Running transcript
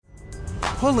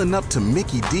Pulling up to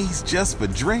Mickey D's just for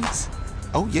drinks?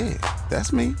 Oh yeah,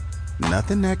 that's me.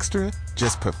 Nothing extra,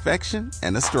 just perfection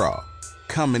and a straw.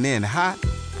 Coming in hot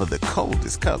for the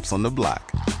coldest cups on the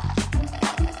block.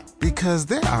 Because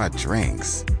there are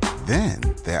drinks. Then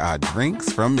there are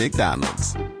drinks from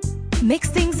McDonald's. Mix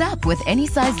things up with any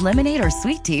size lemonade or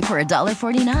sweet tea for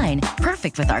 $1.49.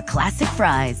 Perfect with our classic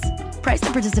fries. Price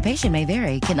and participation may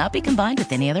vary. Cannot be combined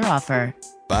with any other offer.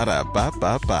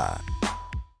 Ba-da-ba-ba-ba.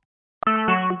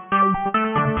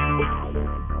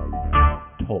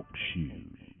 Talk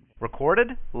shoes.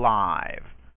 Recorded live.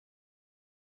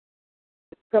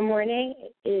 Good morning.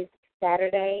 It is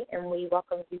Saturday, and we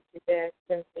welcome you to the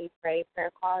Simply Pray prayer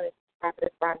call. This is Prophetess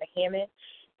Rhonda Hammond,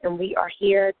 and we are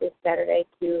here this Saturday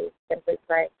to Simply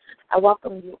Pray. I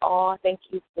welcome you all. Thank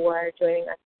you for joining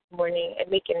us this morning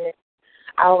and making this.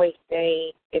 I always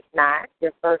say it's not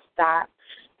your first stop,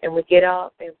 and we get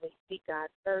up and we seek God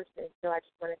first. And so I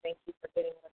just want to thank you for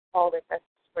getting on the call with us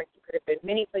this morning. You could have been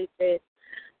many places,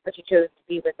 but you chose to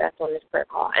be with us on this prayer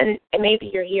call. And maybe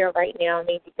you're here right now,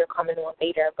 maybe you're coming on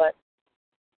later, but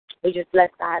we just bless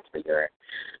God for your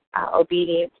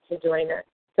obedience to join us.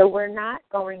 So we're not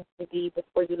going to be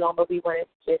before you long, but we wanted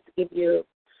to just give you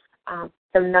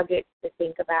some nuggets to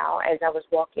think about as I was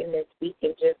walking this week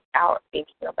and just out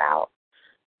thinking about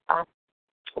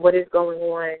what is going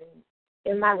on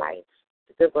in my life,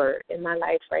 the word, in my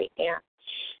life right now.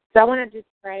 So I want to just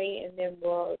pray, and then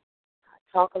we'll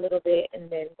talk a little bit, and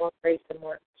then we'll pray some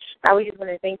more. I just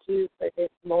want to thank you for this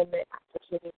moment,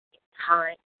 opportunity,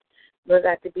 time, Lord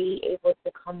God, to be able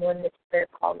to come on this prayer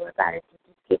call, Lord God, and to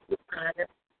just give you honor,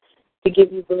 to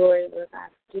give you glory, Lord God,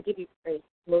 to give you praise.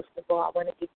 Most of all, I want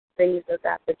to give you praise, Lord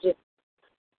God, for just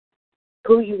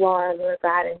who you are, Lord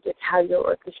God, and just how you're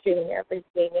orchestrating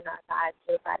everything in our lives,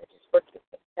 Lord God, and just working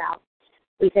things out.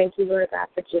 We thank you, Lord God,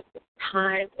 for just this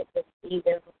time and this season,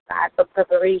 Lord God, for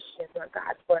preparation, Lord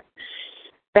God, for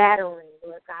battling,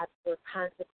 Lord God, for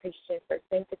consecration, for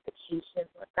sanctification,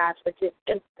 Lord God, for just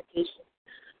implication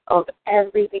of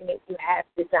everything that you have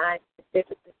designed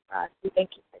specifically for us. We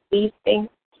thank you for these things,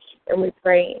 and we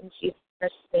pray in Jesus'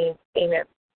 precious name. Amen.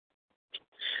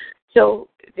 So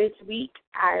this week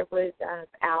I was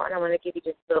out, and I want to give you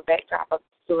just a little backdrop of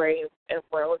the story and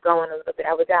where we're going a little bit.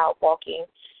 I was out walking,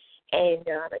 and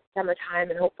it's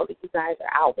summertime, and hopefully you guys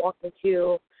are out walking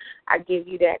too. I give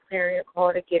you that clarion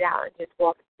call to get out and just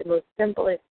walk. It's the most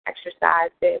simplest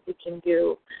exercise that we can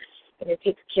do, and it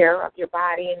takes care of your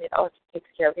body, and it also takes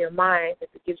care of your mind. It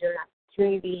gives you an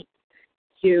opportunity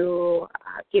to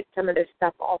get some of this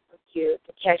stuff off of you,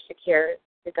 to cast your cares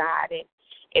to God and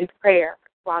in prayer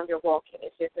while you're walking.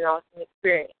 It's just an awesome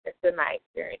experience. That's been my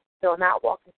experience. So I'm out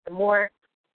walking some more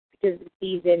because the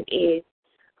season is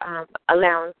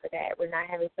allowing for that. We're not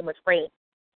having so much rain.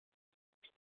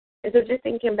 And so just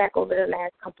thinking back over the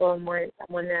last couple of months,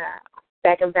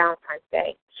 back in Valentine's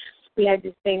Day, we had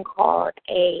this thing called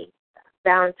a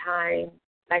Valentine,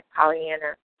 like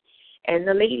Pollyanna. And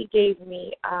the lady gave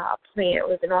me a plant. It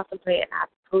was an awesome plant. I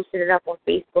posted it up on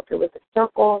Facebook. It was a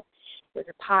circle. It was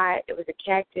a pot. It was a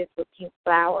cactus with pink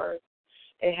flowers.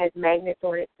 And it has magnets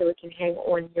on it so it can hang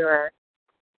on your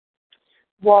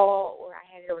wall, or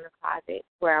I had it on a closet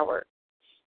where I work.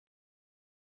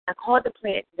 I called the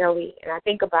plant Zoe, and I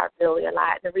think about Zoe a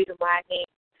lot. And the reason why I named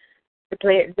the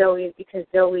plant Zoe is because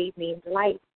Zoe means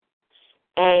life.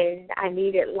 And I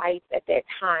needed life at that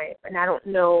time. And I don't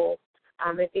know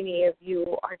if any of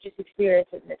you are just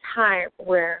experiencing the time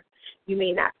where you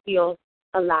may not feel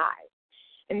alive.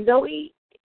 And Zoe,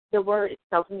 the word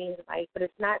itself means life, but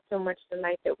it's not so much the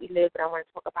life that we live, but I want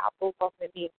to talk about both of them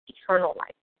being eternal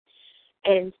life.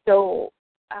 And so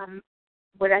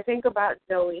when I think about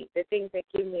Zoe, the things that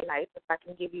give me life, if I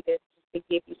can give you this, just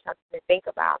to give you something to think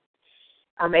about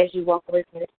as you walk away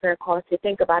from this prayer call, to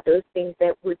think about those things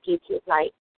that would give you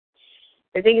life.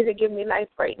 The things that give me life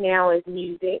right now is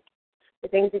music. The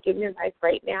things that give me life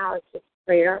right now is just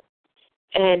prayer.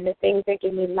 And the things that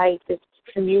give me life is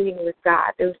communing with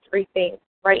God. Those three things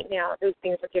right now, those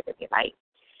things are giving me life.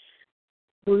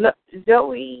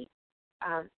 Zoe,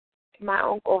 my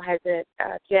uncle has a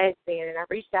jazz band, and I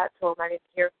reached out to him. I didn't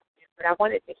hear from him, but I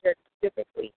wanted to hear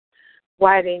specifically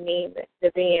why they named the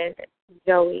band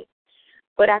Zoe.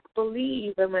 But I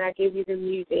believe, and when I give you the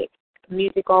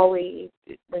music always,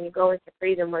 when you go into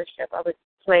praise and worship, I was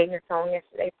playing a song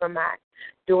yesterday for my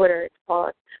daughter. It's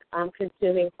called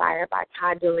Consuming Fire by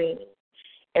Todd Delaney.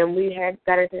 And we had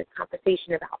got into this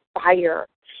conversation about fire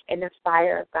and the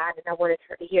fire of God, and I wanted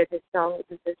her to hear this song.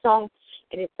 Because the song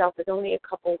in itself is only a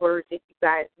couple words. If you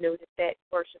guys notice that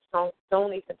worship song, it's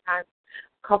only sometimes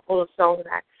a couple of songs.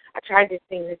 I tried to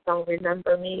sing this song,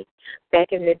 Remember Me,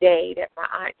 back in the day, that my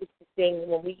aunt used to sing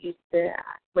when we used to,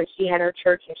 when she had her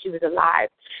church and she was alive.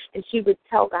 And she would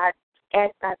tell God,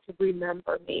 ask God to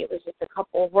remember me. It was just a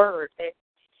couple of words. And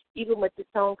even with the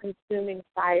song Consuming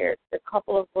Fire, it's a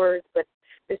couple of words, but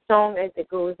the song as it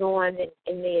goes on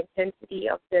and the intensity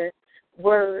of the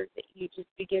words, you just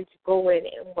begin to go in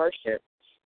and worship.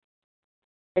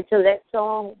 And so that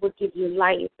song will give you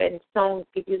life, and songs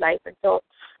give you life. And so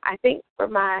I think for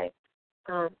my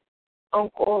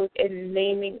uncles in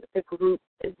naming the group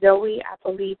Zoe, I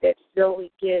believe that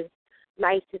Zoe gives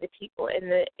life to the people in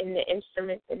the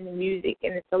instruments and the music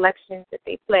and the selections that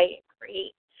they play and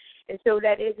create. And so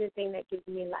that is the thing that gives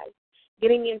me life.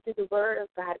 Getting into the Word of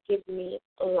God gives me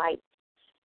life.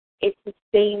 It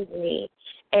sustains me.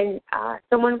 And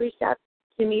someone reached out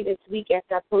to me this week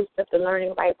after I posted up the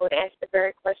Learning Bible and asked the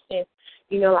very question,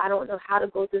 I don't know how to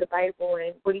go through the Bible,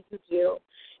 and what do you do?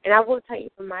 And I will tell you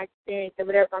from my experience that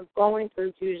whatever I'm going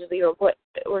through usually,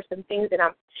 or some things that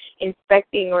I'm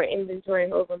inspecting or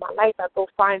inventorying over my life, I go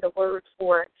find a word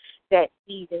for that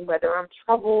season, whether I'm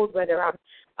troubled, whether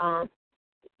I'm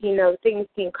things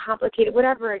seem complicated,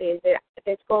 whatever it is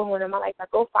that's going on in my life, I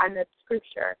go find the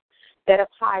scripture that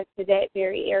applies to that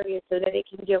very area so that it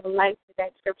can give life to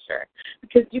that scripture.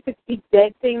 Because you could speak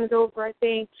dead things over a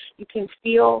thing. You can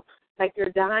feel like you're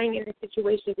dying in a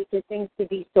situation because things can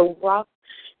be so rough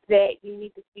that you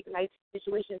need to speak life to the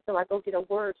situation. So I go get a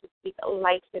word to speak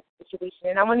life to the situation.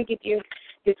 And I want to give you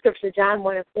the scripture, John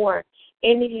 1:4.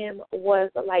 In him was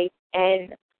life,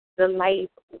 and the life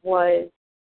was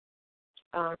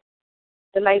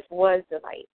the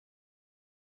life.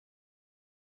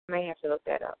 I might have to look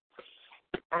that up.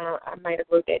 I might have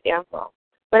wrote that down wrong.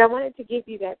 But I wanted to give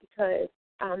you that because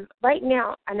right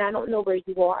now, and I don't know where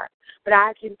you are, but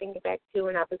I can think it back to,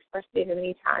 and I've expressed it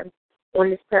many times on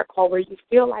this prayer call, where you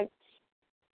feel like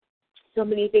so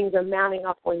many things are mounting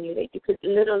up on you that you could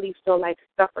literally feel like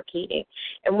suffocating.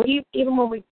 And even when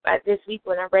we this week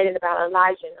when I read it about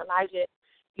Elijah,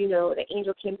 the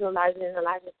angel came to Elijah, and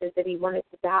Elijah says that he wanted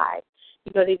to die.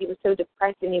 That he was so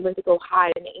depressed, and he went to go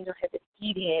hide, and the angel had to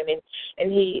feed him,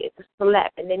 and he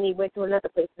slept. And then he went to another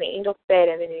place, and the angel fed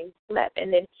him, and then he slept.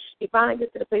 And then he finally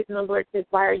gets to the place, and the Lord says,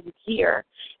 why are you here?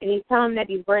 And he's telling him that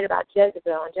he's worried about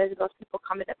Jezebel, and Jezebel's people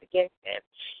coming up against him.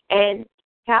 And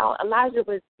how Elijah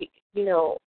was,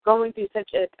 going through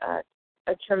such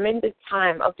a tremendous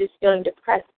time of just feeling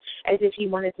depressed as if he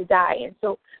wanted to die. And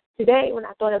so today, when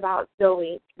I thought about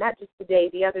Zoe, not just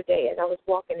today, the other day as I was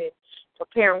walking and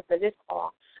preparing for this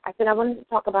call, I said I wanted to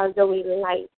talk about Zoe's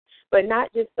life, but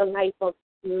not just the life of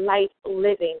life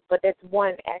living, but that's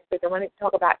one aspect. I wanted to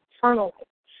talk about eternal life,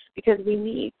 because we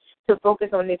need to focus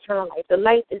on the eternal life. The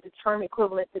life is the term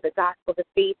equivalent to the gospel, the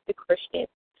faith, the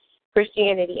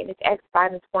Christianity, and it's Acts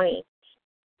 5:20.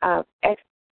 Acts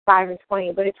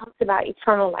 5:20, but it talks about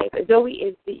eternal life. Zoe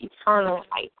is the eternal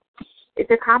life. It's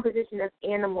a composition of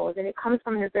animals, and it comes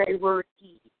from the very word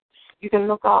Eve. You can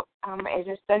look up as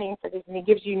you're studying for this, and it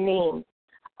gives you names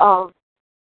of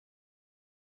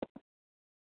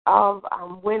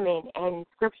women and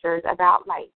scriptures about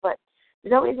life. But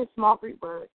Zoe is a small Greek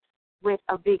word with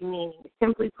a big meaning.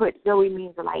 Simply put, Zoe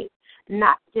means life,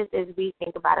 not just as we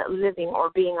think about it, living or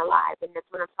being alive. And that's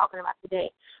what I'm talking about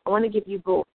today. I want to give you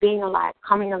both, being alive,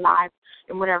 coming alive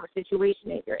in whatever situation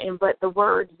that you're in. But the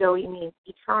word Zoe means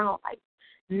eternal life,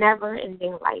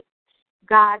 never-ending life,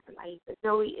 God's life.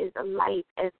 Zoe is a life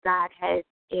as God has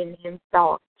in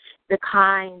himself, the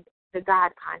God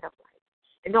kind of life.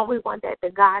 And don't we want that, the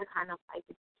God kind of life,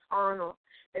 eternal?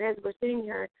 And as we're sitting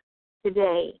here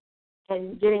today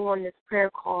and getting on this prayer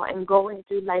call and going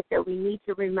through life, that we need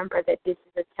to remember that this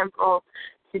is a temporal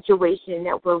situation,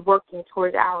 that we're working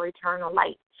towards our eternal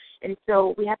life. And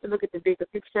so we have to look at the bigger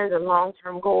picture, the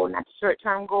long-term goal, not the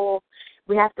short-term goal.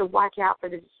 We have to watch out for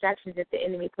the distractions that the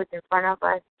enemy puts in front of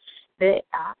us.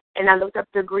 And I looked up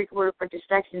the Greek word for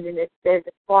distractions, and it says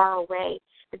far away.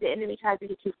 That the enemy tries to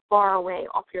get you far away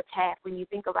off your path. When you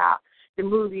think about the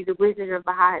movie The Wizard of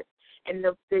Oz and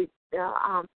the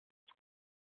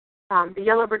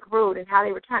Yellow Brick Road and how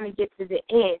they were trying to get to the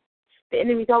end, the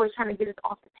enemy's always trying to get us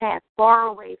off the path, far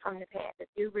away from the path. If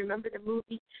you remember the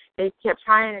movie, they kept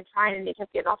trying, and they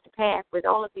kept getting off the path with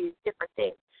all of these different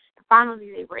things. And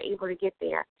finally, they were able to get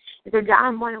there. And so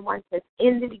John 1:1 says,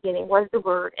 in the beginning was the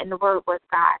Word, and the Word was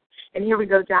God. And here we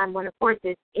go, John 1:4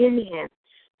 says, in him,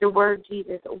 the Word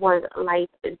Jesus was life,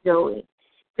 Zoe.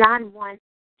 John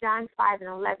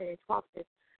 5:11 and 12 says,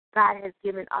 God has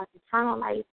given us eternal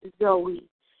life, Zoe.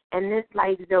 And this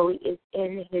life, Zoe, is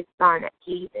in his Son,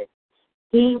 Jesus.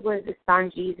 He was the Son,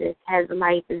 Jesus, has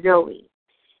life, Zoe.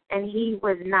 And he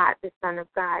was not the Son of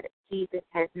God. Jesus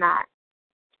has not.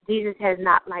 Jesus has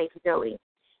not life, Zoe.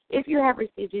 if you have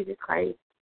received Jesus Christ,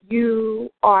 you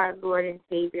are Lord and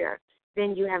Savior.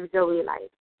 Then you have Zoe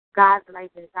life, God's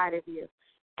life inside of you.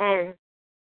 And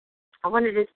I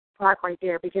wanted to park right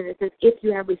there because it says, if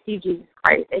you have received Jesus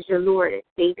Christ as your Lord and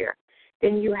Savior,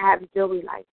 then you have Zoe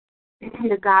life,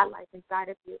 the God life inside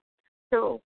of you.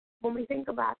 So when we think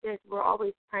about this, we're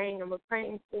always praying, and we're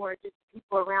praying for just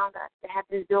people around us to have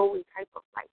the Zoe type of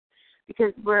life,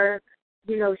 because we're,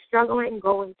 struggling,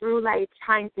 going through life,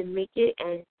 trying to make it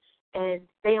and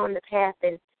stay on the path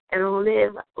and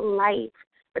live life,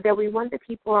 but that we want the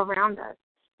people around us.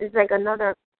 It's like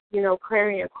another,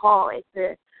 clarion call.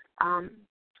 It's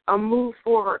a move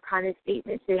forward kind of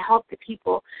statement to help the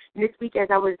people. And this week, as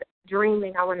I was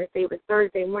dreaming, I want to say it was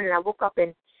Thursday morning, I woke up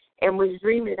and was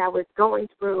dreaming that I was going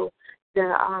through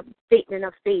the statement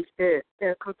of faith, the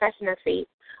confession of faith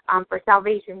for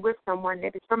salvation with someone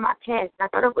that is from my past. And I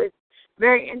thought it was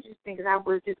very interesting because I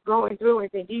was just going through and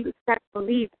saying, do you accept,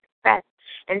 believe, confess?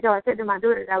 And so I said to my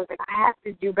daughters, I was like, I have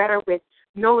to do better with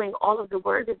knowing all of the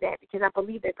words of that, because I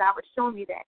believe that God was showing me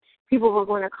that people were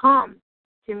going to come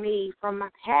to me from my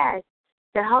past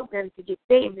to help them to get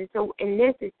saved. And so in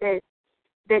this, it says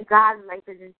that God's life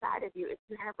is inside of you. If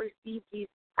you have received Jesus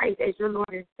Christ as your Lord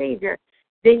and Savior,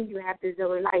 then you have the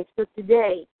Zoe life. So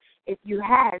today, if you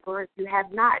have, or if you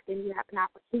have not, then you have an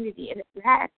opportunity. And if you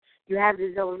have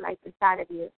the Zoe life inside of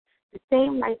you. The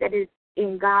same life that is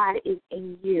in God is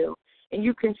in you. And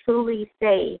you can truly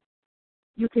say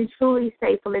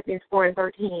Philippians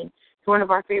 4:13. It's one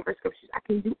of our favorite scriptures. I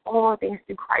can do all things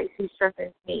through Christ who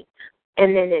strengthens me.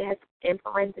 And then it has in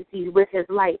parentheses with his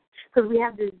life, because we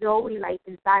have the Zoe life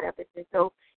inside of us. And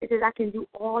so it says, I can do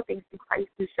all things through Christ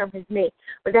who strengthens me.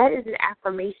 But that is an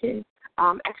affirmation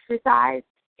exercise,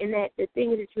 in that the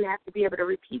thing is that you have to be able to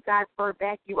repeat God's word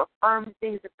back. You affirm the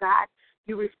things of God.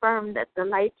 You affirm that the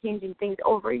life-changing things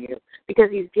over you, because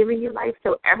he's giving you life.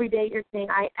 So every day you're saying,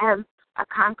 I am a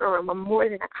conqueror. I'm more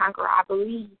than a conqueror. I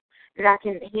believe that I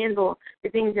can handle the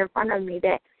things in front of me,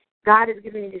 that God is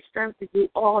giving me the strength to do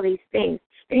all these things.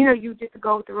 And, you just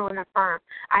go through and affirm.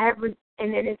 And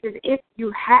then it says, if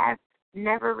you have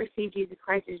never received Jesus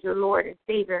Christ as your Lord and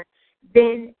Savior,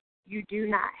 then you do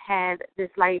not have this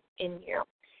life in you.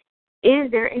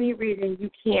 Is there any reason you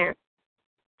can't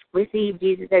receive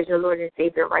Jesus as your Lord and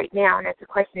Savior right now? And that's a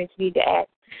question that you need to ask.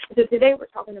 So today we're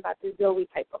talking about the Zoe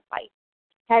type of life,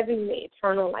 having the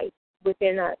eternal life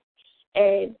within us.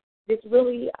 And this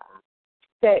really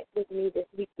set with me this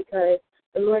week, because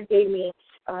the Lord gave me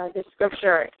the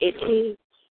scripture. It is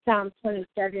Psalm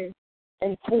 27:4,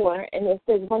 and it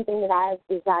says, one thing that I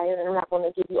desire, and I'm not going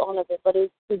to give you all of it, but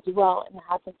it's to dwell in the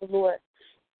house of the Lord.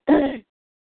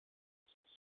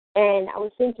 And I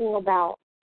was thinking about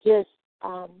just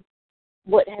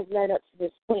what has led up to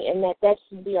this point, and that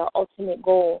should be our ultimate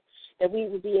goal, that we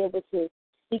would be able to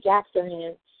seek after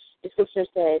him, the scripture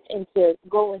says, and to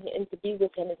go and to be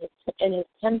with him in his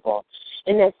temple.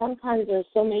 And that sometimes there's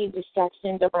so many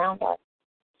distractions around us,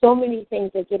 so many things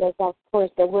that get us off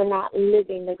course, that we're not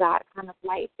living the God kind of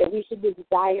life, that we should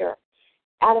desire.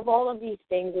 Out of all of these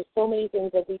things, there's so many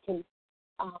things that we can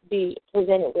be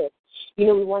presented with. We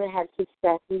want to have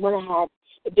success. We want to have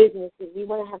businesses. We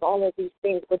want to have all of these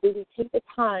things. But do we take the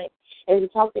time, as we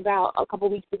talked about a couple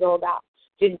of weeks ago, about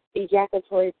the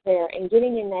ejaculatory prayer and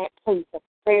getting in that place of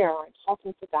prayer and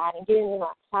talking to God, and getting in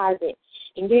our closet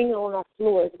and getting on our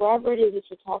floors, wherever it is that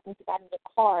you're talking to God, in the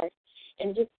cars,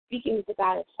 and just speaking to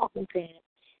God and talking to him,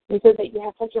 and so that you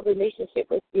have such a relationship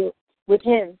with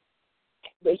him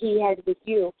that he has with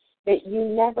you, that you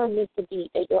never miss a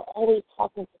beat, that you're always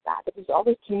talking to God, that he's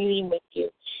always communing with you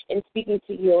and speaking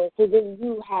to you. And so then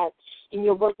you have, and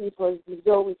you're working towards the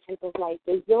Zoe type of life.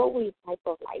 The Zoe type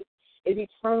of life is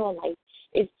eternal life.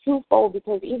 It's twofold,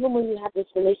 because even when you have this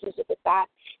relationship with God,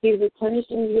 he's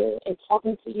replenishing you and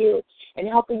talking to you and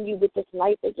helping you with this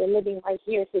life that you're living right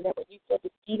here, so that when you feel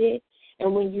defeated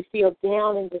and when you feel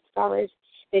down and discouraged,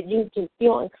 that you can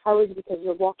feel encouraged because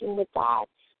you're walking with God.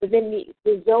 But then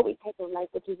the Zoe type of life,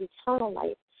 which is eternal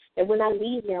life, that when I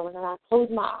leave here, when I close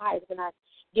my eyes, when I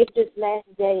give this last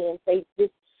day and say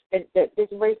this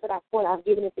race that I fought, I've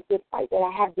given it the good fight, that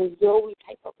I have the Zoe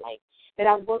type of life, that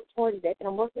I work towards that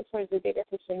I'm working towards the bigger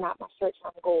picture, not my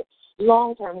short-term goal,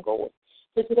 long-term goals.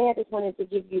 So today I just wanted to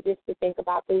give you this to think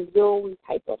about, the Zoe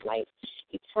type of life,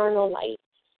 eternal life,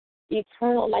 the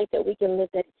eternal life, that we can live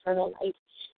that eternal life,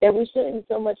 that we shouldn't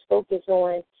so much focus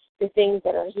on the things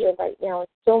that are here right now.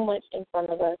 It's so much in front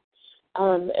of us.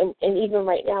 And even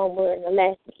right now, we're in the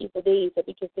last evil days, that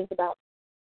we can think about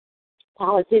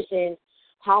politicians,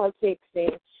 politics,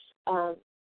 and,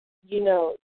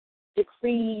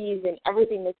 decrees and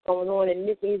everything that's going on, and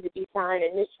this needs to be signed,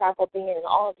 and this travel ban, and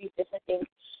all of these different things,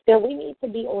 then we need to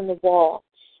be on the wall,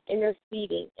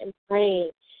 interceding and praying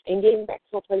and getting back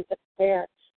to a place of prayer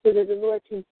so that the Lord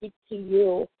can speak to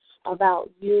you about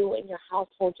you and your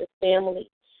household, your family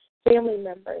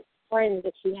members, friends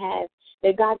that you have,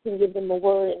 that God can give them a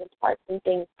word and impart some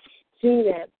things to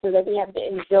them so that we have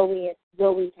the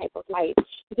Zoe type of life.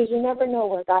 Because you never know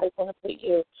where God is going to put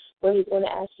you, where He's going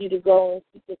to ask you to go and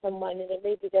speak to someone, and it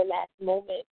may be their last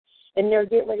moment, and they're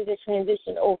getting ready to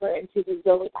transition over into the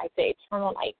Zoe life, the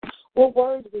eternal life. What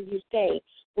words will you say?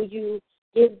 Will you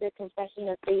give the confession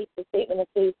of faith, the statement of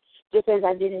faith, just as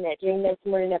I did in that dream this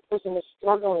morning? That person was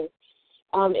struggling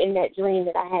in that dream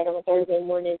that I had on Thursday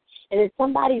morning. And it's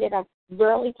somebody that I've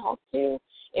rarely talked to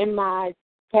in my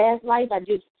past life. I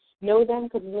just know them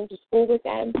because we went to school with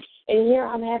them. And here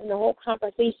I'm having a whole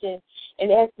conversation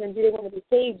and asking them, do they want to be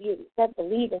saved? Do you accept,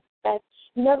 believe, and confess?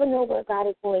 You never know where God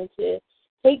is going to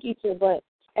take you to. But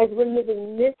as we're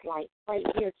living this life right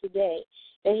here today,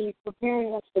 that He's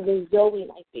preparing us for the Zoe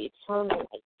life, the eternal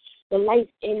life, the life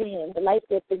in Him, the life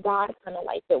that's the God kind of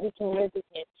life that we can live with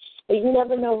Him. But you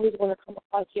never know who's going to come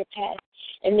across your path,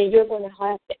 and then you're going to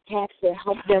have to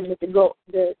help them with the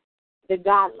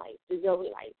God life, the Zoe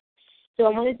life. So I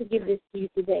wanted to give this to you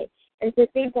today, and to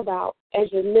think about as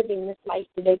you're living this life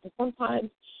today, because sometimes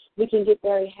we can get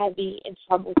very heavy and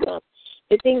troublesome.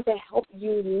 The things that help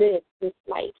you live this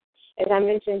life, as I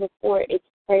mentioned before, it's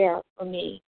prayer for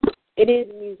me. It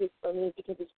is music for me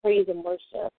because it's praise and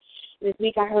worship. This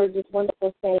week I heard this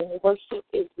wonderful saying, worship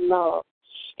is love.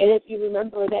 And if you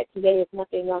remember that today, if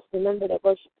nothing else, remember that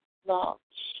worship is love.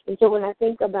 And so when I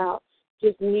think about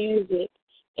just music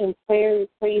and prayer,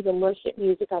 praise and worship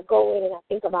music, I go in and I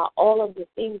think about all of the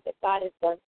things that God has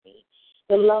done for me,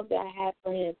 the love that I have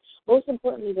for Him. Most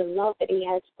importantly, the love that He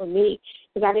has for me,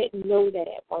 because I didn't know that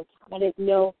at one time. I didn't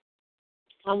know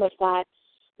how much God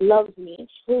loves me and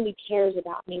truly cares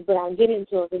about me, but I get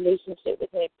into a relationship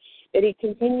with Him, that He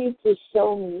continues to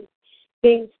show me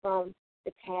things from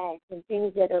the past and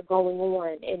things that are going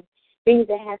on and things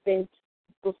that happened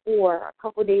before, a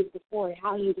couple of days before, and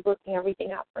how He's working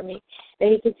everything out for me. That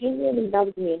He continually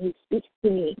loves me and He speaks to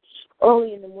me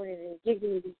early in the morning and He gives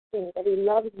me these things, that He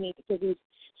loves me because He's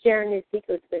sharing His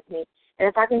secrets with me. And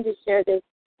if I can just share this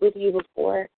with you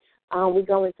before we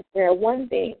go into prayer, one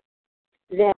thing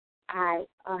that I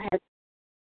have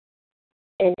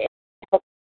and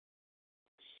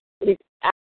is I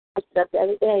was up the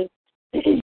other day.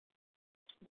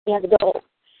 We have a dog.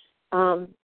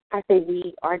 I say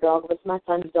we, our dog, was my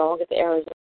son's dog at the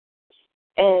Arizona.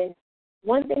 And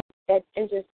one thing that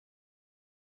just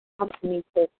helps me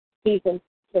to see some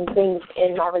things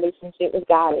in my relationship with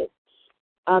God is,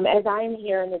 as I am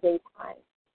here in the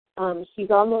daytime,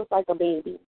 she's almost like a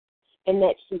baby in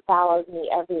that she follows me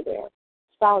everywhere.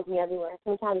 She follows me everywhere.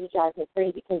 Sometimes it drives me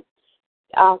crazy because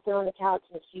I'll sit on the couch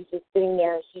and she's just sitting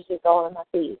there and she's just all in my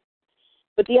face.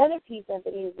 But the other piece of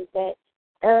it is that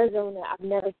Arizona, I've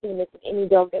never seen this in any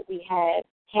dog that we have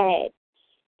had,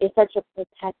 is such a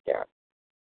protector.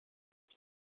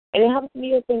 And it helps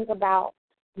me to think about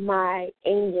my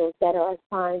angels that are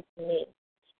assigned to me.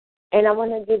 And I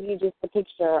want to give you just a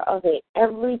picture of it.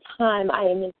 Every time I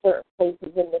am in certain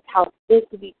places in this house, this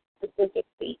week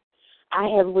specifically, I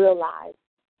have realized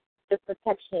the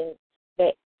protection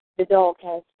that the dog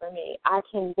has for me. I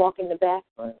can walk in the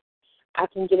bathroom. I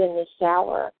can get in the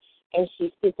shower, and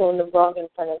she sits on the rug in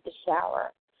front of the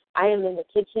shower. I am in the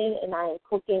kitchen, and I am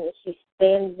cooking, and she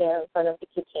stands there in front of the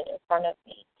kitchen in front of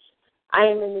me. I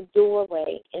am in the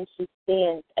doorway, and she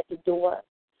stands at the door.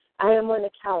 I am on the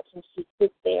couch, and she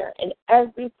sits there. And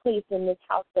every place in this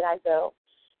house that I go,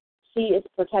 she is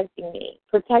protecting me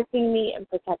and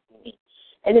protecting me.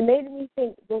 And it made me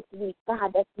think this week,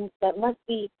 God, that must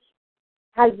be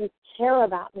how you care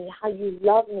about me, how you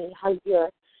love me, how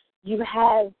you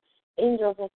have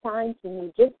angels assigned to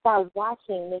me just by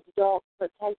watching this dog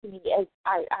protect me. As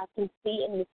I can see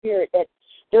in the spirit that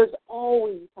there's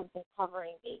always something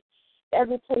covering me.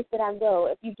 Every place that I go,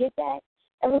 if you get that,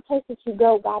 every place that you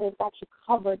go, God has got you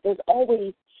covered. There's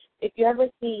always, if you ever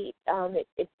see,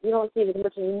 if you don't see it as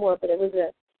much anymore, but it was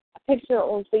a picture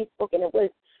on Facebook, and it was,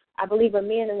 I believe, a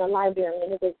man in the library,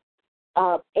 and it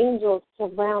was angels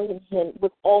surrounding him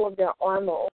with all of their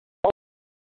armor.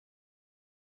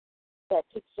 That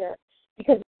picture,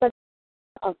 because it's such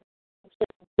a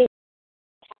big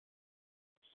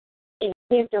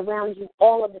camped around you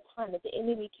all of the time that the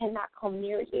enemy cannot come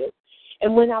near you.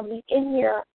 And when I was in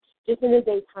here just in the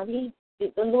daytime,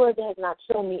 the Lord has not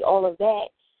shown me all of that,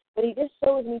 but He just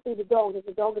shows me through the dog that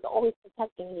the dog is always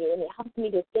protecting you, and it helps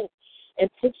me to think and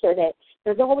picture that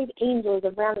there's always angels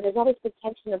around me. There's always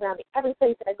protection around me. Every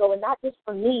place that I go, and not just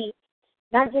for me,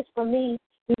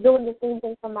 He's doing the same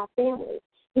thing for my family.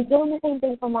 He's doing the same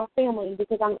thing for my family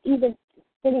because I'm even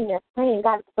sitting there praying,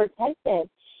 God, protect them.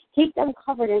 Keep them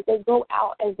covered as they go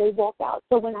out, as they walk out.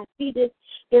 So when I see this,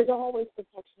 there's always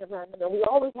protection around them. And we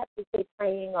always have to stay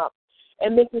praying up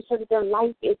and making sure that their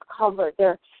life is covered,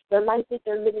 their life that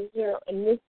they're living here in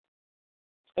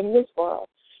this world.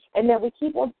 And that we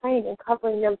keep on praying and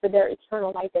covering them for their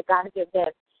eternal life that God gives them,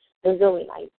 the Zoe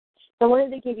life. So I wanted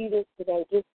to give you this today,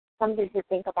 just something to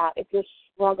think about if you're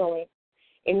struggling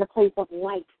in the place of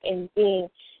life and being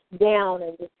down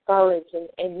and discouraged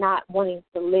and not wanting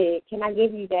to live. Can I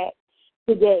give you that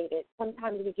today, that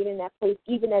sometimes we get in that place,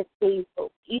 even as saved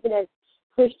folks, even as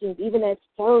Christians, even as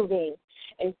serving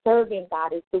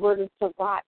God, is the word is to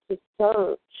God, to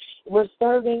serve. We're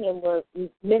serving and we're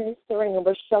ministering and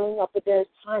we're showing up, but there's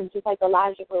times, just like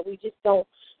Elijah, where we're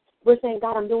saying,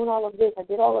 God, I'm doing all of this, I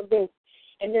did all of this,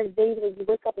 and there's days where you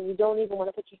wake up and you don't even want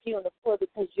to put your feet on the floor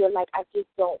because you're like, I just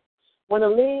don't want to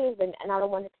live and I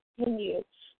don't want to continue.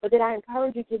 But then I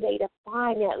encourage you today to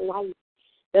find that life,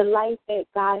 the life that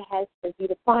God has for you,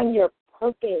 to find your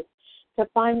purpose, to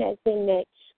find that thing that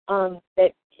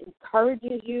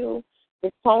encourages you,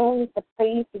 the songs, the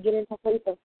praise, to get into a place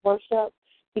of worship,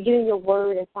 to get in your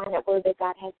word and find that word that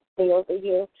God has to say over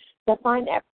you, to find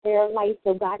that prayer life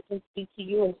so God can speak to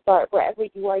you and start wherever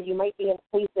you are. You might be in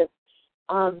a place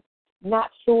of not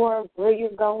sure where you're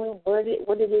going, what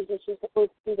it is that you're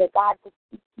supposed to do, that God will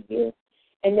speak to you,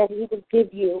 and that He will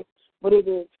give you what it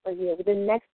is for you, the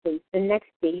next place, the next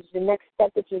stage, the next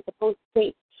step that you're supposed to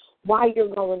take while you're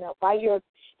going up, while you're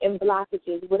in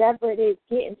blockages, whatever it is,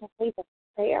 get into a place of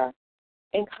prayer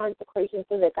and consecration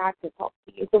so that God can talk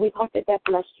to you. So we hope that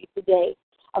blessed you today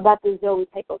about the Zoe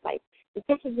type of life. The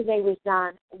scripture today was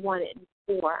John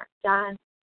 1:4. John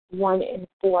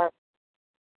 1:4.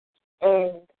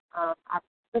 And I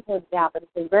put it down, but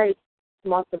it's a very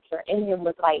small scripture. In Him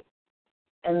was life,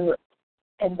 and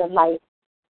the life.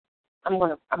 I'm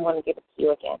gonna give it to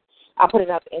you again. I'll put it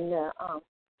up in the.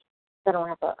 I don't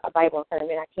have a Bible in front of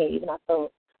me. I can't even.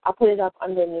 I'll put it up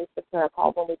underneath the prayer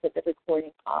call when we put the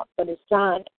recording up. But it's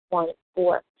John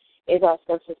 1:4 is our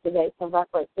scripture today for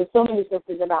reference. There's so many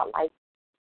scriptures about life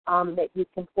that you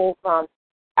can pull from.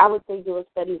 I would say do a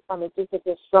study from it, just if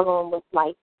you're struggling with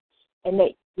life, and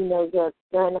that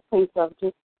you're in a place of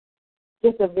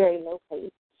just a very low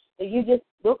place. So you just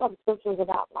look up scriptures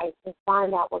about life and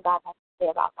find out what God has to say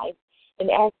about life, and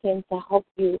ask Him to help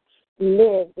you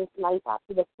live this life out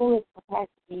to the fullest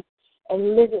capacity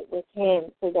and live it with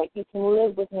Him so that you can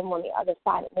live with Him on the other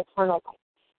side of eternal life,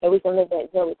 that we can live that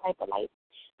Zoe type of life.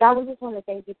 God, we just want to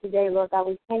thank you today, Lord God.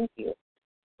 We thank you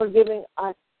for giving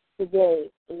us today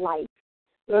life.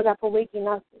 Lord God, for waking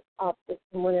us up this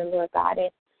morning, Lord God.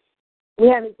 And we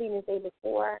haven't seen this day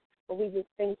before, but we just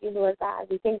thank you, Lord God.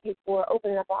 We thank you for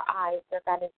opening up our eyes, Lord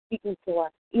God, and speaking to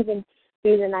us, even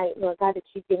through the night, Lord God, that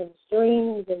you've given us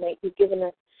dreams and that you've given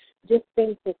us just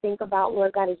things to think about,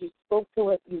 Lord God, as you spoke to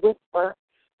us, you whisper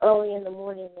early in the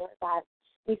morning, Lord God.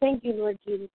 We thank you, Lord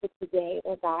Jesus, for today,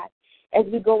 Lord God, as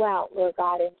we go out, Lord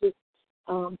God, and just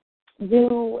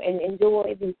do and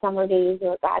enjoy these summer days,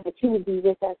 Lord God, that you would be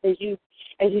with us as you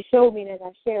showed me and as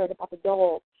I shared about the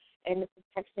dog and the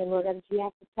protection, Lord God, that you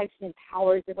have protection and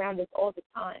powers around us all the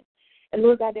time. And,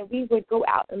 Lord God, that we would go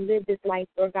out and live this life,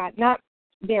 Lord God, not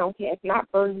downcast,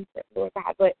 not burdensome, Lord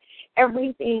God, but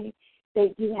everything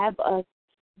that you have us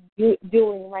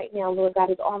doing right now, Lord God,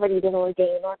 has already been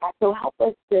ordained, Lord God. So help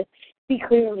us to see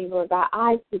clearly, Lord God,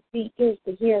 eyes to see, ears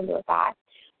to hear, Lord God.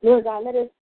 Lord God, let us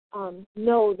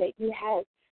know that you have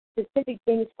specific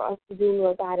things for us to do,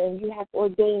 Lord God, and you have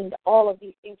ordained all of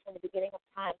these things from the beginning of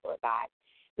time, Lord God.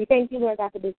 We thank you, Lord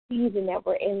God, for the season that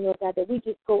we're in, Lord God, that we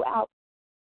just go out.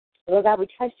 Lord God, we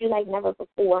trust you like never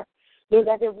before. Lord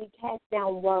God, that we cast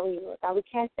down worry, Lord God. We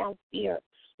cast down fear.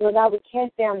 Lord God, we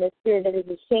cast down the spirit that is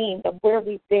ashamed of where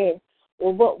we've been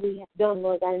or what we have done,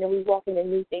 Lord God, and then we walk into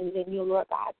new things in you, Lord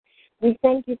God. We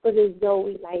thank you for this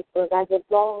Zoe life, Lord God, this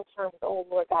long-term goal,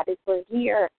 Lord God, as we're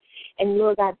here. And,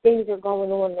 Lord God, things are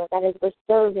going on, Lord God, as we're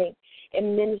serving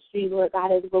in ministry, Lord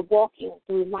God, as we're walking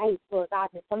through life, Lord God,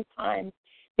 and sometimes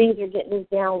things are getting us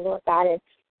down, Lord God, and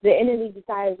the enemy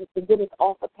desires us to get us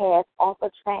off a path, off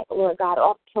a track, Lord God,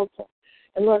 off kilter.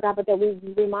 And, Lord God, but that we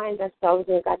remind ourselves,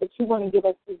 Lord God, that you want to give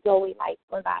us the Zoe life,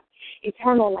 Lord God,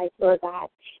 eternal life, Lord God,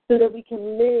 so that we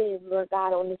can live, Lord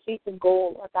God, on the streets of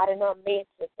gold, Lord God, in our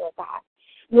mansions, Lord God.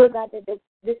 Lord God, that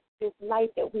this life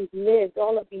that we've lived,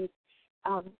 all of these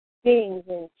things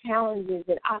and challenges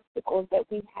and obstacles that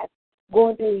we have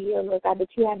gone through here, Lord God, that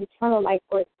you have eternal life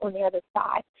for us on the other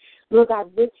side. Lord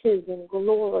God, riches and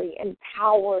glory and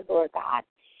power, Lord God.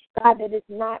 God, that is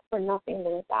not for nothing,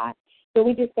 Lord God. So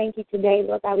we just thank you today,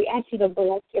 Lord God. We ask you to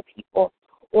bless your people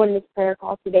on this prayer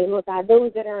call today, Lord God.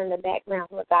 Those that are in the background,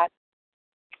 Lord God,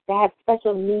 that have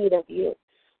special need of you.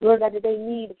 Lord God, that they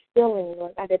need filling,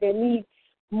 Lord God, that they need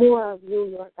more of you,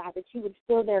 Lord God, that you would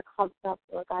fill their cups up,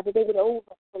 Lord God, that they would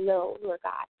overflow, Lord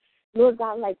God. Lord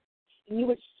God, like you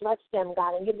would stretch them,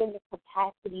 God, and give them the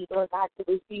capacity, Lord God, to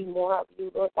receive more of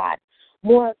you, Lord God.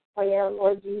 More of prayer,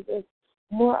 Lord Jesus.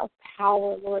 More of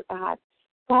power, Lord God.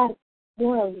 God,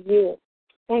 more of you.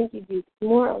 Thank you, Jesus.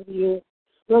 More of you.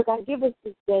 Lord God, give us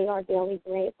this day our daily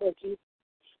bread, Lord Jesus.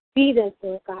 Feed us,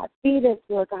 Lord God. Feed us,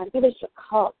 Lord God. Give us your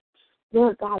cup.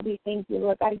 Lord God, we thank you,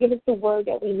 Lord God. Give us the word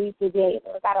that we need today,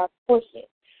 Lord God, our portion,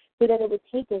 so that it would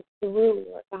take us through,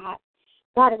 Lord God.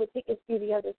 God, it would take us through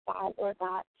the other side, Lord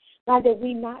God. God, that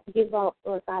we not give up,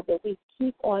 Lord God, that we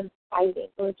keep on fighting,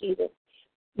 Lord Jesus.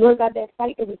 Lord God, that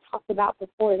fight that we talked about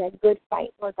before, that good fight,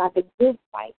 Lord God, the good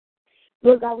fight.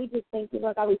 Lord God, we just thank you,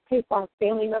 Lord God. We pray for our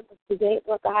family members today,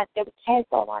 Lord God, that we cast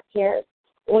all our cares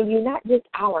on you, not just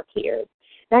our cares,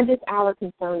 not just our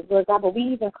concerns, Lord God, but we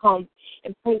even come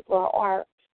and pray for our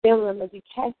family members. We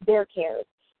cast their cares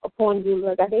upon you,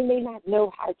 Lord God. They may not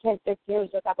know how to cast their cares,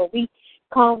 Lord God, but we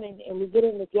come and we get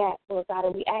in the gap, Lord God,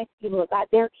 and we ask you, Lord God,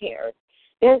 their cares,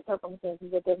 their circumstances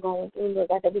that they're going through, Lord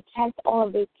God, that we cast all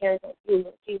of these cares on you,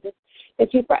 Lord Jesus,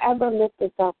 that you forever lift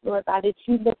us up, Lord God, that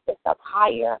you lift us up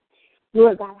higher,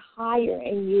 Lord God, higher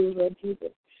in you, Lord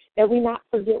Jesus, that we not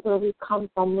forget where we've come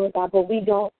from, Lord God, but we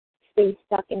don't stay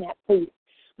stuck in that place.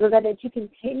 Lord God, that you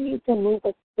continue to move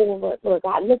us forward, Lord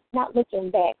God. Let's not looking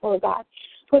back, Lord God.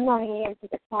 Putting our hands to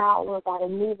the plow, Lord God,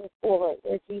 and move us forward,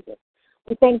 Lord Jesus.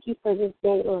 We thank you for this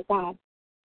day, Lord God.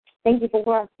 Thank you for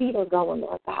where our feet are going,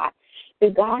 Lord God. The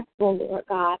gospel, Lord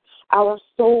God. Our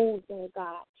souls, Lord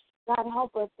God. God,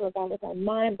 help us, Lord God, with our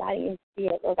mind, body, and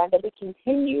spirit, Lord God, that we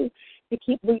continue to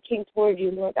keep reaching toward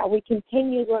you, Lord God. We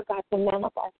continue, Lord God, to mount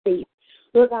up our faith.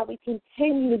 Lord God, we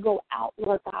continue to go out,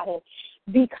 Lord God, and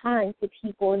be kind to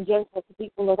people and gentle to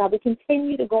people, Lord God. We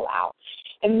continue to go out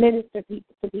and minister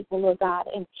to people, Lord God,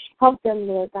 and help them,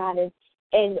 Lord God,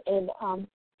 and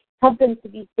help them to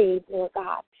be saved, Lord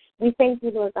God. We thank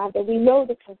you, Lord God, that we know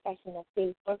the confession of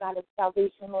faith, Lord God, of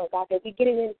salvation, Lord God, that we get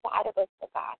it inside of us,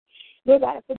 Lord God. Lord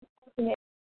God, for the person that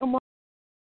come up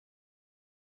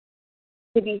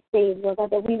to be saved, Lord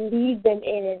God, that we lead them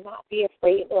in and not be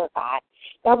afraid, Lord God.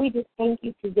 God, we just thank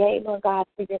you today, Lord God,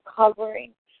 for your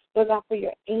covering, Lord God, for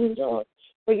your angels,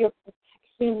 for your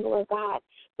protection, Lord God,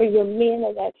 for your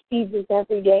manna that feeds us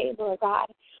every day, Lord God,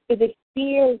 for the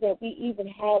fears that we even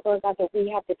have, Lord God, that we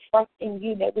have to trust in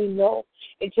you, that we know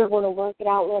that you're going to work it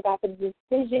out, Lord God, for the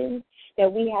decisions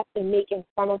that we have to make in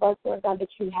front of us, Lord God, that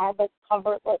you have us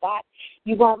covered, Lord God.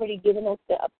 You've already given us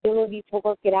the ability to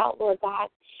work it out, Lord God.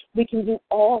 We can do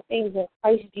all things in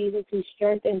Christ Jesus who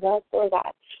strengthens us, Lord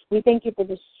God. We thank you for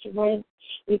the strength.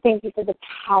 We thank you for the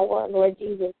power, Lord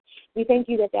Jesus. We thank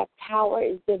you that power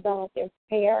is developed in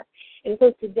prayer. And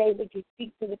so today, would you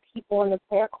speak to the people on the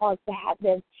prayer calls to have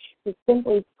them to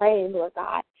simply pray, Lord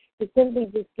God, to simply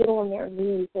just get on their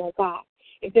knees, Lord God.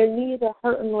 If their knees are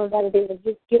hurting, Lord God, they would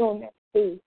just get on their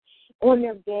face, on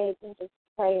their beds, and just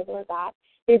pray, Lord God.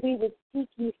 That we would seek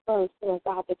you first, Lord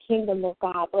God, the kingdom of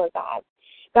God, Lord God.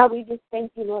 God, we just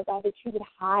thank you, Lord God, that you would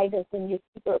hide us in your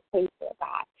secret place, Lord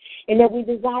God, and that we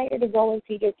desire to go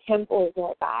into your temples,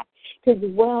 Lord God, to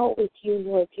dwell with you,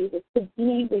 Lord Jesus, to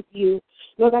be with you,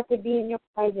 Lord God, to be in your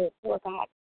presence, Lord God.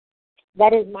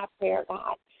 That is my prayer,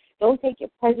 God. Don't take your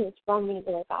presence from me,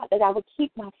 Lord God, that I would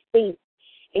keep my faith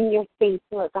in your face,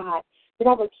 Lord God, that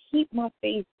I would keep my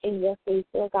faith in your face,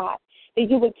 Lord God, that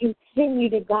you would continue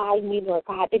to guide me, Lord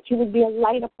God, that you would be a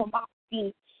light upon my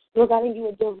feet, Lord God, and you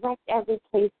would direct every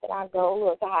place that I go,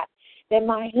 Lord God, that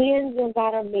my hands, Lord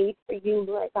God, are made for you,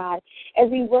 Lord God.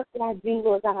 Every work that I do,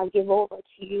 Lord God, I give over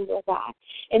to you, Lord God,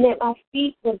 and that my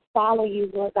feet would follow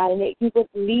you, Lord God, and that you would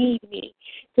lead me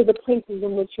to the places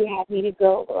in which you have me to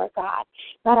go, Lord God.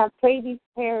 God, I pray these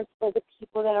prayers for the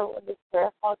people that are on this prayer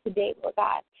call today, Lord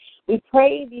God. We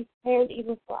pray these prayers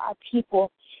even for our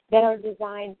people that are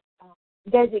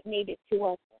designated to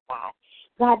us, Lord God.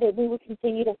 God, that we would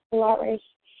continue to flourish.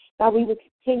 God, we would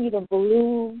continue to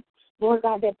bloom. Lord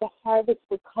God, that the harvest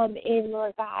would come in,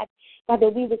 Lord God. God,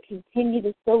 that we would continue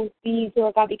to sow seeds,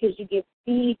 Lord God, because you give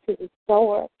seed to the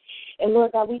sower. And,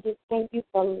 Lord God, we just thank you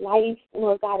for life,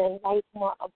 Lord God, and life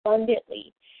more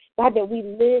abundantly. God, that we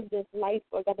live this life,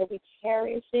 Lord God, that we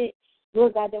cherish it.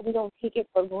 Lord God, that we don't take it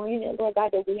for granted. Lord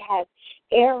God, that we have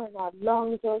air in our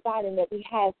lungs, Lord God, and that we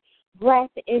have breath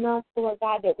in us, Lord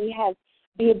God, that we have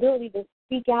the ability to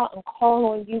speak out and call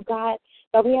on you, God,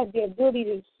 God, we have the ability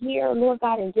to hear, Lord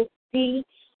God, and just see,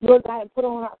 Lord God, and put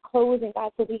on our clothes. And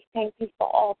God, so we thank you for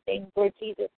all things, Lord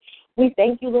Jesus. We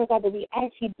thank you, Lord God, that we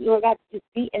actually, Lord God, to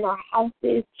be in our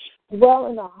houses,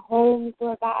 dwell in our homes,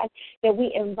 Lord God, that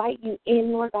we invite you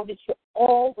in, Lord God, that you're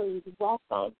always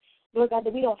welcome. Lord God,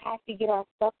 that we don't have to get our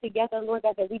stuff together, Lord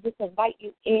God, that we just invite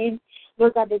you in,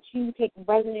 Lord God, that you take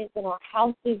residence in our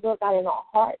houses, Lord God, in our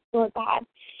hearts, Lord God,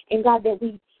 and God, that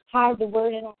we hide the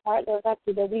word in our heart, Lord God,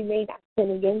 so that we may not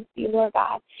sin against you, Lord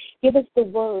God. Give us the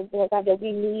word, Lord God, that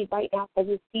we need right now for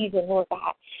this season, Lord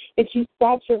God, that you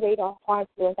saturate our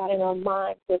hearts, Lord God, and our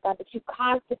minds, Lord God, that you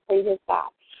consecrate us, God,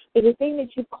 for the thing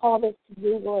that you called us to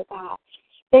do, Lord God.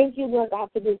 Thank you, Lord God,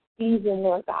 for this season,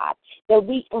 Lord God, that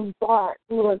we embark,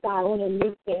 Lord God, on a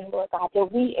new thing, Lord God, that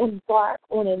we embark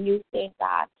on a new thing,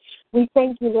 God. We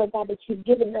thank you, Lord God, that you've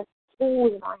given us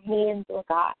tools in our hands, Lord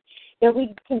God, that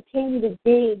we continue to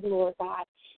dig, Lord God,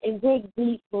 and dig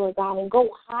deep, Lord God, and go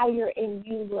higher in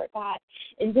you, Lord God,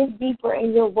 and dig deeper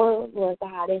in your word, Lord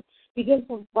God, and begin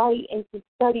to write and to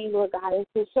study, Lord God, and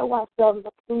to show ourselves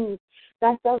approved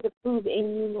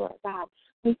in you, Lord God.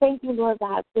 We thank you, Lord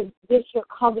God, for this your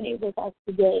covenant with us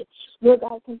today. Lord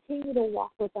God, continue to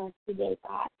walk with us today,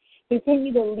 God.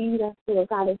 Continue to lead us, Lord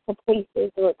God, into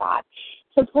places, Lord God,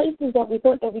 to places that we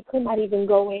thought that we could not even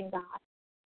go in, God.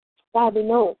 God, we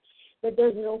know that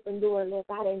there's an open door, Lord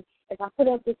God, and as I put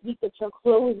up this week that you're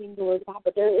closing doors, God,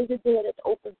 but there is a door that's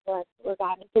open for us, Lord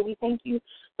God. And so we thank you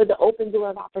for the open door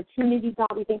of opportunity,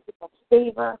 God. We thank you for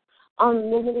favor,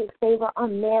 unlimited favor,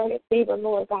 unmerited favor,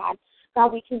 Lord God.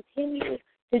 God, we continue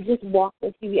to just walk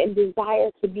with you and desire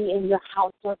to be in your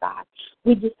house, Lord God.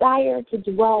 We desire to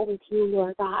dwell with you,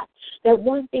 Lord God. That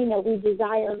one thing that we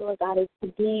desire, Lord God, is to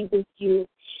be with you.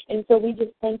 And so we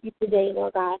just thank you today,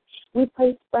 Lord God. We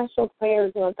pray special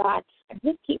prayers, Lord God.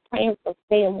 Just keep praying for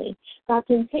family. God,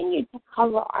 continue to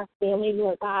cover our family,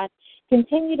 Lord God.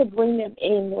 Continue to bring them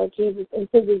in, Lord Jesus,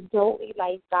 into this holy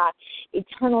life, God,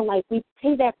 eternal life. We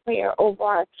pray that prayer over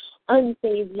our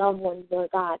unsaved loved ones, Lord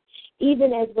God.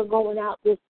 Even as we're going out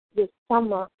this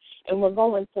summer and we're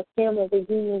going to family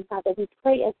reunions, God, that we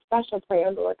pray a special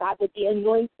prayer, Lord God, that the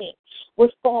anointing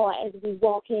would fall as we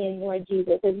walk in, Lord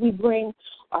Jesus, as we bring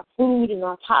our food and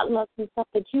our potlucks and stuff,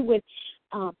 that you would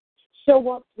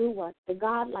show up through us, the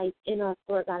God light in us,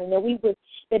 Lord God, and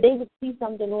that they would see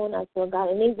something on us, Lord God,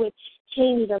 and they would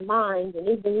change their minds, and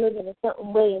they've been living a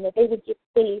certain way, and that they would get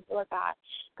saved, Lord God.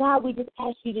 God, we just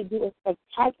ask you to do a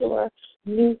spectacular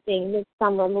new thing this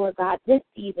summer, Lord God, this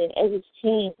season, as it's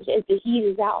changed, as the heat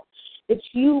is out, that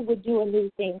you would do a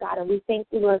new thing, God, and we thank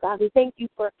you, Lord God. We thank you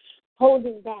for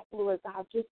holding back, Lord God,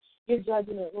 just your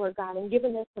judgment, Lord God, and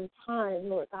giving us some time,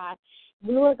 Lord God.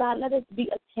 Lord God, let us be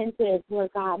attentive, Lord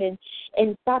God, and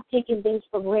stop taking things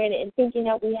for granted and thinking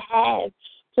that we have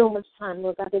so much time,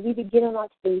 Lord God, that we would get on our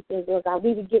faces, Lord God.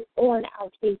 We would get on our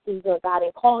faces, Lord God,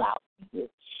 and call out to you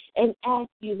and ask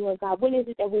you, Lord God, what is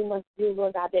it that we must do,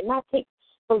 Lord God, that not take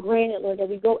for granted, Lord, that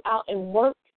we go out and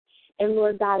work and,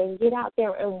 Lord God, and get out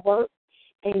there and work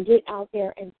and get out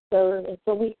there and serve. And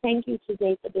so we thank you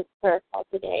today for this prayer call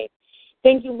today.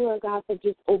 Thank you, Lord God, for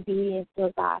just obedience,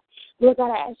 Lord God. Lord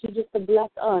God, I ask you just to bless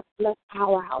us, bless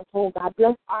our household, God.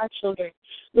 Bless our children.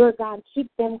 Lord God, keep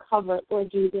them covered,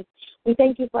 Lord Jesus. We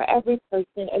thank you for every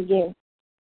person, again,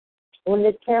 on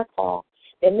this prayer call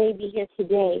that may be here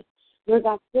today. Lord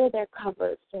God, fill their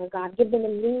cupboards, Lord God. Give them a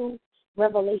new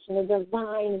revelation, a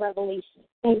divine revelation.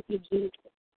 Thank you, Jesus.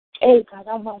 Hey, God,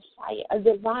 I'm going to say a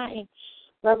divine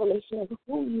revelation of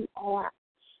who you are.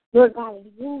 Lord God, and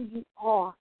who you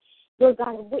are. Lord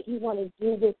God, and what you want to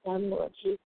do with them, Lord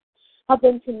Jesus. Help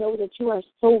them to know that you are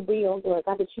so real, Lord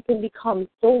God, that you can become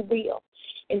so real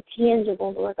and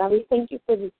tangible, Lord God. We thank you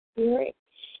for the Spirit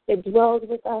that dwells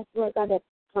with us, Lord God, that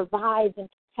provides and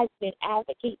protects and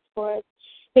advocates for us.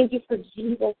 Thank you for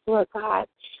Jesus, Lord God,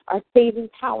 our saving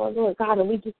power, Lord God, and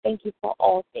we just thank you for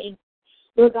all things.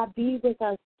 Lord God, be with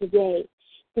us today.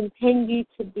 Continue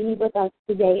to be with us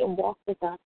today and walk with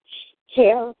us.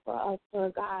 Care for us,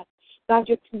 Lord God. God,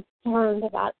 you're concerned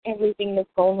about everything that's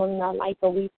going on in our life,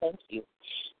 and we thank you.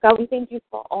 God, we thank you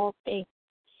for all things.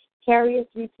 Carry us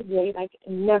through today like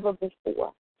never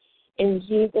before. In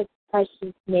Jesus'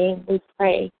 precious name we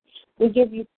pray. We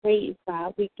give you praise,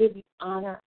 God. We give you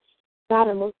honor. God,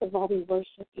 and most of all, we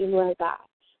worship you, Lord God.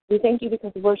 We thank you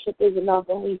because worship is love,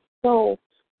 and we so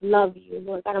love you,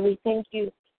 Lord God. And we thank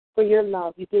you for your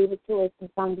love. You gave it to us in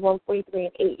Psalms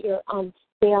 143:8, your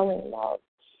unfailing love.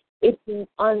 It's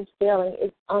unfailing,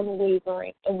 it's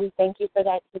unwavering, and we thank you for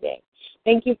that today.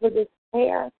 Thank you for this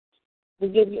prayer. We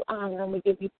give you honor and we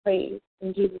give you praise.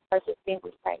 In Jesus' precious name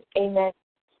we pray. Amen.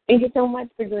 Thank you so much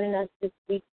for joining us this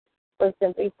week for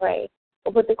Simply Pray.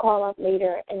 We'll put the call up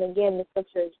later. And again, the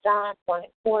scripture is John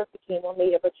 1:4. If it came on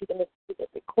later, but you can listen to the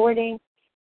recording.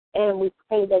 And we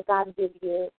pray that God will give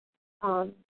you,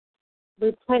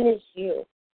 replenish you,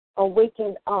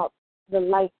 awaken up the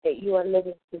life that you are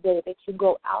living today, that you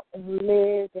go out and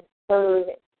live and serve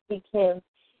and seek Him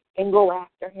and go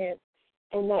after Him,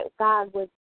 and that God would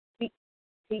speak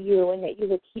to you and that you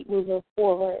would keep moving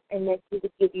forward and that He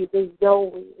would give you the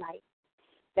Zoe life,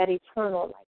 that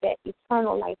eternal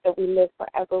life that we live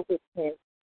forever with Him.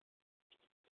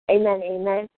 Amen,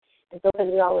 amen. And so as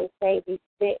we always say, be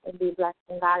fit and be blessed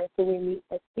in God until we meet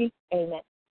next week. Amen.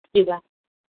 Be blessed.